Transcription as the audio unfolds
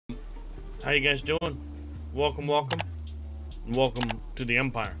How you guys doing? Welcome, welcome, and welcome to the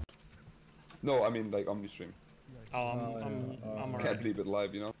Empire. No, I mean like OmniStream. Oh, I'm Can't alright. believe it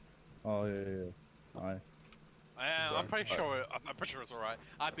live, you know? Oh yeah. Hi. Sorry. I'm pretty sure. I'm pretty sure it's alright.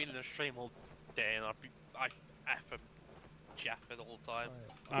 I've been in a stream all day and I F and jap it all the time.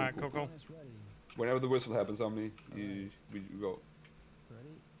 Alright, Coco. Whenever the whistle happens, Omni, we go. Ready?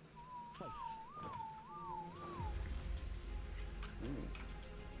 Fight.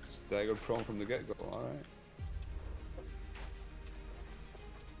 Staggered prone from the get-go, alright.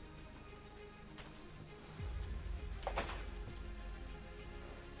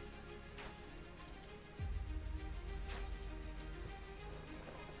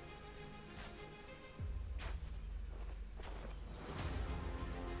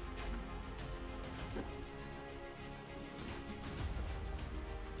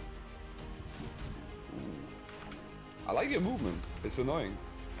 I like your movement. It's annoying.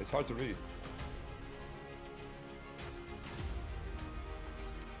 It's hard to read.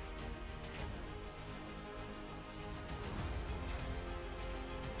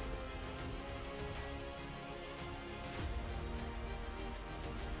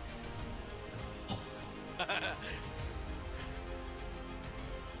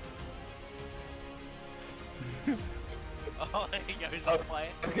 Oh, there he goes, I'm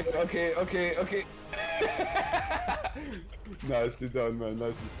playing. Okay. Nicely done, man.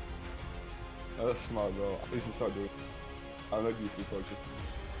 Nicely. Oh, that's smart, bro. I used to start doing. I'm not used to torture.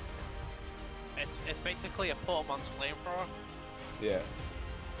 It's basically a poor man's flamethrower. Yeah.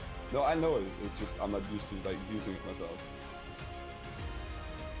 No, I know it. It's just I'm not used to like using it myself.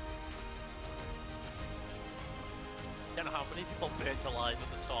 Don't know how many people burnt alive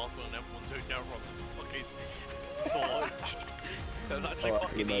at the start when everyone's doing no runs the fucking torch. That was actually Oh, I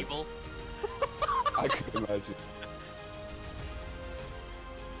fucking can imagine. evil. I can imagine.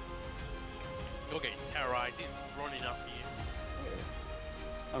 You're getting terrorized. He's running after you.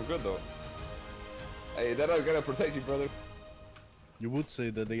 I'm good though. Hey, that I'm gonna protect you, brother. You would say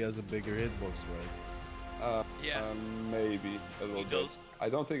that he has a bigger hitbox, right? Yeah. Maybe a little He bit. does. I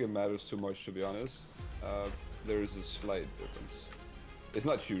don't think it matters too much, to be honest. There is a slight difference. It's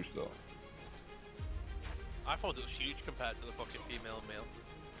not huge though. I thought it was huge compared to the fucking female and male.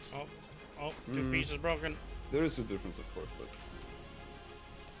 Oh, two pieces broken. There is a difference, of course, but.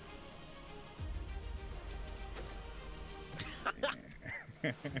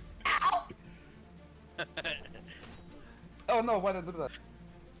 Oh no! Why did I do that?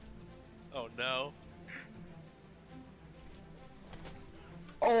 Oh no.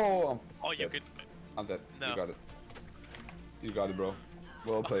 Oh, Oh, you dead. could. I'm dead. No. You got it. You got it, bro.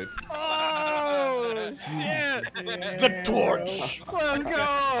 Well played. Oh shit! The torch. Let's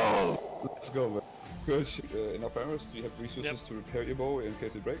go! Let's go, man. Good. Enough arrows? Do you have resources to repair your bow in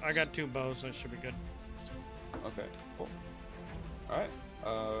case it breaks? I got 2 bows. That should be good. Okay, cool. Alright,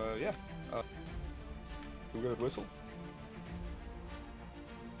 yeah. We're gonna whistle.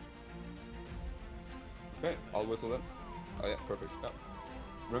 Okay, I'll whistle then. Oh yeah, perfect. Yeah.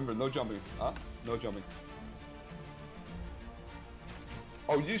 Remember, no jumping. Huh? No jumping.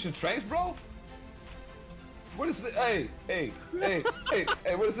 Oh, you using tranks, bro? What is this? Hey,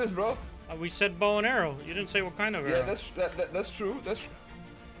 what is this, bro? We said bow and arrow. You didn't say what kind of arrow. Yeah, that's true.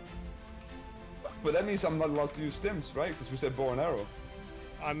 But that means I'm not allowed to use stims, right? Because we said bow and arrow.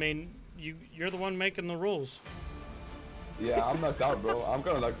 I mean, you're the one making the rules. Yeah, I'm knocked out, bro. I'm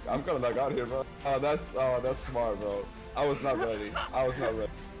gonna knock out here, bro. Oh, that's smart, bro. I was not ready.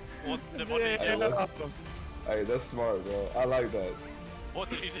 What did you do? Hey, that's smart, bro. I like that. What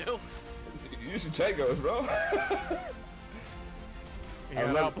did you do? You should check those, bro.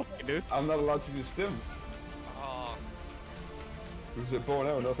 I'm not allowed to use stims. Oh. We said bow and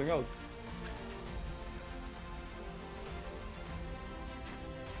arrow, nothing else.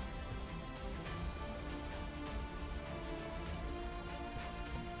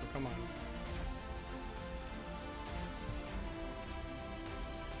 Come on.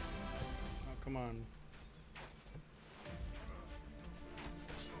 Oh, come on.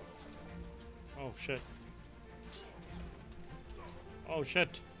 Oh, shit. Oh,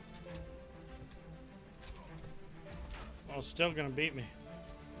 shit. Oh, still gonna beat me.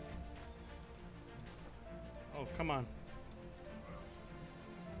 Oh, come on.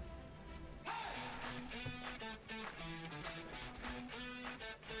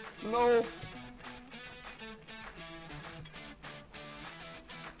 No.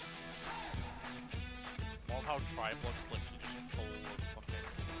 Love how Triblock's literally just full of fucking.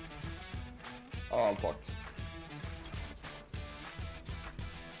 Oh, I'm fucked.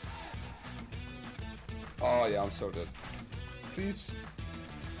 Oh yeah, I'm so dead. Please.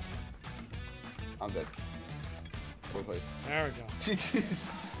 I'm dead. Well played. There we go. GG's.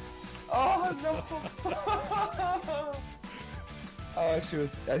 Oh no! Oh, I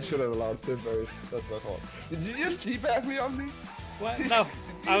should have allowed Stimberries. That's my fault. Did you just teabag me on me? What? Did No,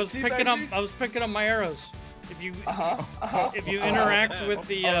 you I was teabag picking up. me? I was picking up my arrows. If you if you Uh-huh. interact with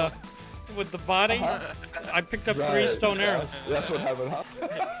the body, I picked up 3 stone arrows. That's what happened, huh?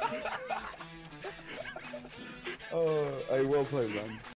 Oh, hey, well played, man.